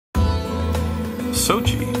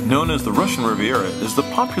Sochi, known as the Russian Riviera, is the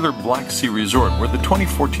popular Black Sea resort where the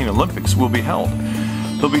 2014 Olympics will be held.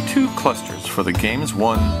 There'll be two clusters for the Games,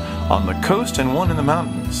 one on the coast and one in the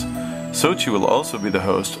mountains. Sochi will also be the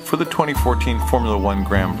host for the 2014 Formula One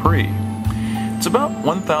Grand Prix. It's about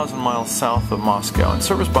 1,000 miles south of Moscow and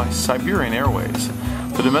serviced by Siberian Airways.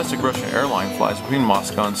 The domestic Russian airline flies between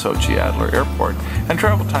Moscow and Sochi Adler Airport, and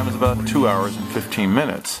travel time is about 2 hours and 15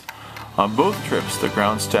 minutes. On both trips, the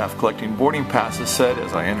ground staff collecting boarding passes said,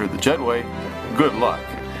 as I entered the jetway, "Good luck."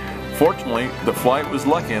 Fortunately, the flight was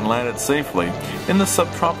lucky and landed safely in the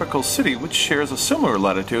subtropical city, which shares a similar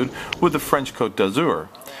latitude with the French Cote d'Azur.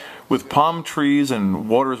 With palm trees and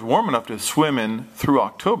waters warm enough to swim in through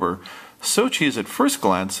October, Sochi is at first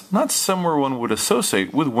glance not somewhere one would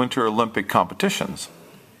associate with Winter Olympic competitions.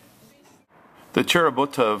 The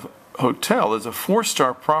Cherabotov Hotel is a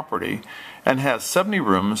 4-star property and has 70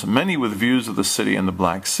 rooms, many with views of the city and the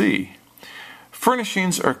Black Sea.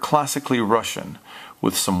 Furnishings are classically Russian,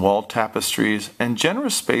 with some wall tapestries and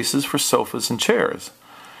generous spaces for sofas and chairs.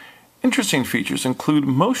 Interesting features include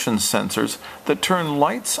motion sensors that turn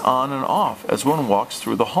lights on and off as one walks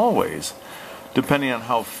through the hallways. Depending on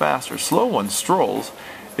how fast or slow one strolls,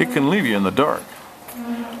 it can leave you in the dark.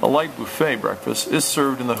 A light buffet breakfast is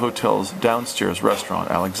served in the hotel's downstairs restaurant,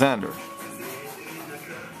 Alexander.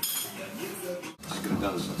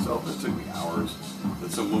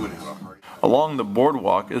 Along the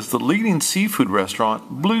boardwalk is the leading seafood restaurant,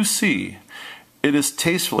 Blue Sea. It is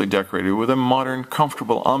tastefully decorated with a modern,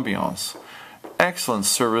 comfortable ambiance. Excellent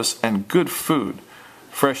service and good food.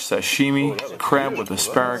 Fresh sashimi, crab with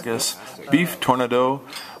asparagus, beef tornado,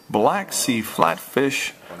 Black Sea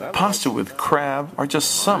flatfish, pasta with crab are just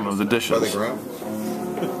some of the dishes. Look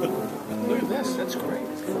at this, that's great.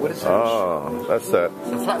 What is that? Oh, that's that.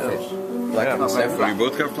 Some flatfish. We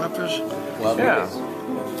both got flatfish? Well, Yeah.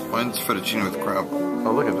 Mine's fettuccine with crab.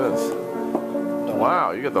 Oh, look at this.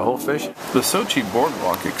 Wow, you get the whole fish. The Sochi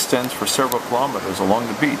boardwalk extends for several kilometers along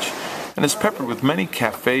the beach and is peppered with many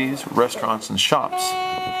cafes, restaurants, and shops.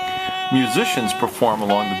 Musicians perform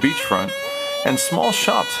along the beachfront, and small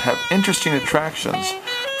shops have interesting attractions,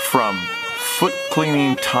 from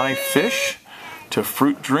foot-cleaning Thai fish to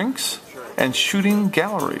fruit drinks and shooting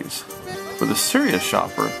galleries. For the serious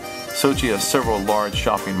shopper, Sochi has several large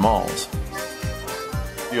shopping malls.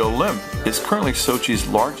 The Olymp is currently Sochi's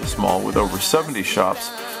largest mall with over 70 shops,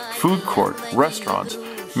 food court, restaurants,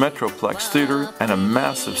 Metroplex theater, and a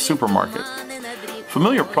massive supermarket.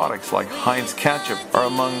 Familiar products like Heinz ketchup are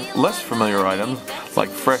among less familiar items like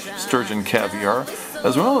fresh sturgeon caviar,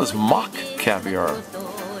 as well as mock caviar.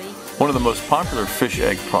 One of the most popular fish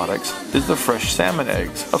egg products is the fresh salmon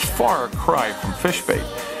eggs, a far cry from fish bait.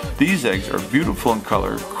 These eggs are beautiful in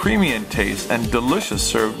color, creamy in taste, and delicious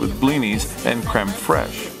served with blinis and creme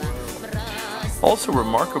fraiche. Also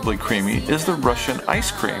remarkably creamy is the Russian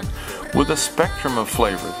ice cream, with a spectrum of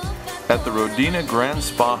flavors. At the Rodina Grand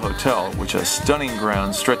Spa Hotel, which has stunning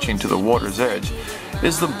grounds stretching to the water's edge,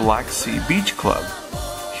 is the Black Sea Beach Club.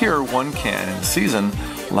 Here one can, in season,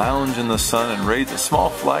 lounge in the sun and raise a small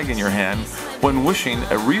flag in your hand when wishing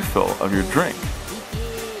a refill of your drink.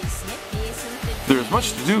 There is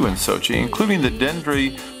much to do in Sochi, including the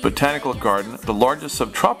Dendry Botanical Garden, the largest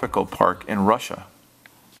subtropical park in Russia.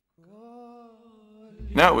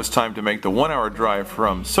 Now it was time to make the 1-hour drive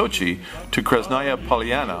from Sochi to Krasnaya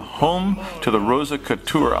Polyana, home to the Rosa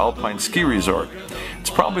Couture Alpine Ski Resort. It's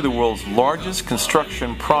probably the world's largest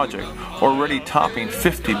construction project, already topping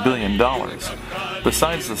 $50 billion.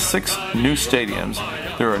 Besides the 6 new stadiums,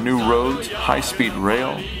 there are new roads, high-speed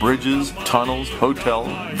rail, bridges, tunnels, hotels,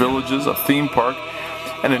 villages, a theme park,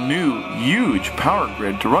 and a new, huge power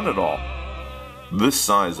grid to run it all. This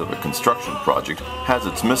size of a construction project has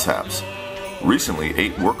its mishaps. Recently,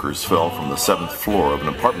 8 workers fell from the 7th floor of an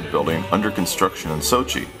apartment building under construction in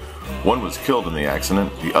Sochi. One was killed in the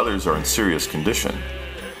accident, the others are in serious condition.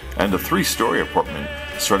 And a 3-story apartment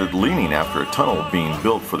started leaning after a tunnel being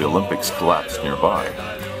built for the Olympics collapsed nearby.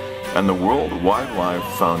 And the World Wildlife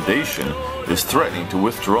Foundation is threatening to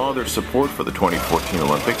withdraw their support for the 2014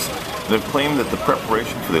 Olympics and have claimed that the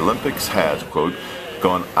preparation for the Olympics has, quote,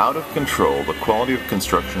 gone out of control, the quality of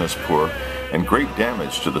construction is poor, and great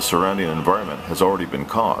damage to the surrounding environment has already been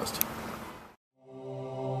caused.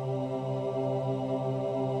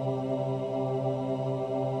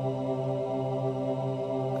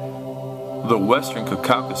 The western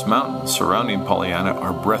Caucasus Mountains surrounding Polyana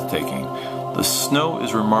are breathtaking. The snow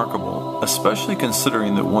is remarkable, especially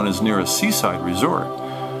considering that one is near a seaside resort.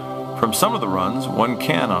 From some of the runs, one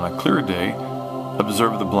can, on a clear day,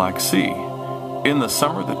 observe the Black Sea. In the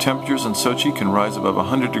summer, the temperatures in Sochi can rise above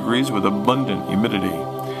 100 degrees with abundant humidity.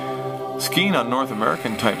 Skiing on North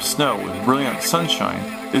American-type snow with brilliant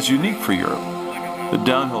sunshine is unique for Europe. The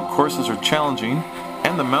downhill courses are challenging,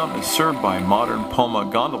 and the mountain is served by modern Poma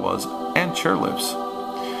gondolas and chairlifts.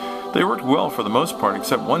 They worked well for the most part,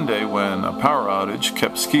 except one day when a power outage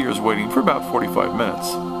kept skiers waiting for about 45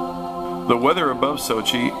 minutes. The weather above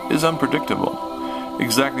Sochi is unpredictable.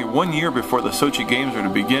 Exactly 1 year before the Sochi Games were to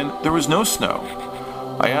begin, there was no snow.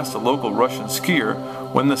 I asked a local Russian skier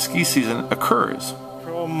when the ski season occurs.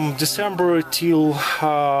 From December till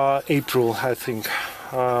April, I think.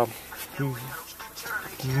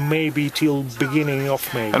 Maybe till beginning of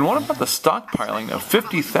May. And what about the stockpiling of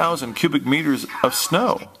 50,000 cubic meters of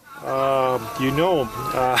snow? Our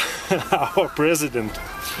president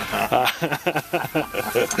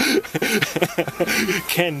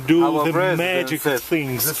can do the magic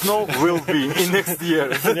things. The snow will be in next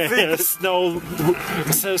year. Snow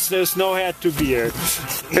had to be here.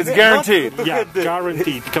 It's guaranteed. Yeah,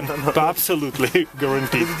 guaranteed. Absolutely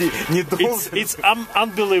guaranteed. It's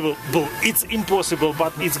unbelievable. It's impossible,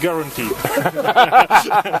 but it's guaranteed.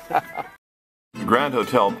 The Grand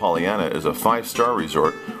Hotel Polyana is a 5-star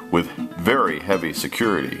resort with very heavy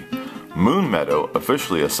security. Moon Meadow,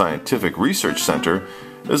 officially a scientific research center,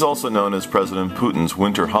 is also known as President Putin's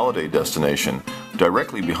winter holiday destination,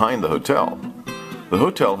 directly behind the hotel. The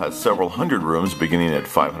hotel has several hundred rooms beginning at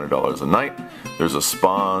 $500 a night. There's a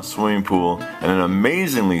spa, swimming pool, and an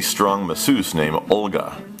amazingly strong masseuse named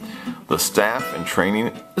Olga. The staff and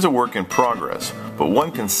training is a work in progress, but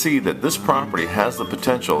one can see that this property has the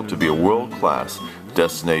potential to be a world-class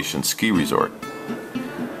destination ski resort.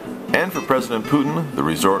 And for President Putin, the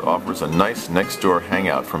resort offers a nice next-door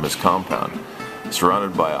hangout from his compound.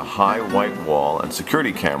 Surrounded by a high white wall and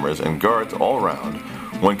security cameras and guards all around,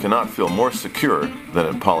 one cannot feel more secure than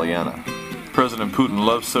at Polyana. President Putin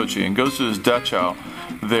loves Sochi and goes to his dachau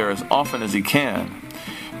there as often as he can.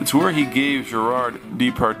 It's where he gave Gerard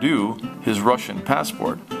Depardieu his Russian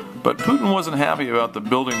passport. But Putin wasn't happy about the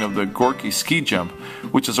building of the Gorky ski jump,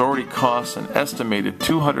 which has already cost an estimated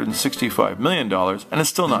 $265 million and is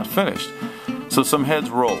still not finished. So some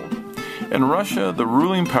heads rolled. In Russia, the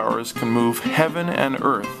ruling powers can move heaven and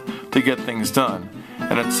earth to get things done.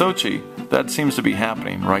 And at Sochi, that seems to be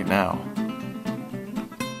happening right now.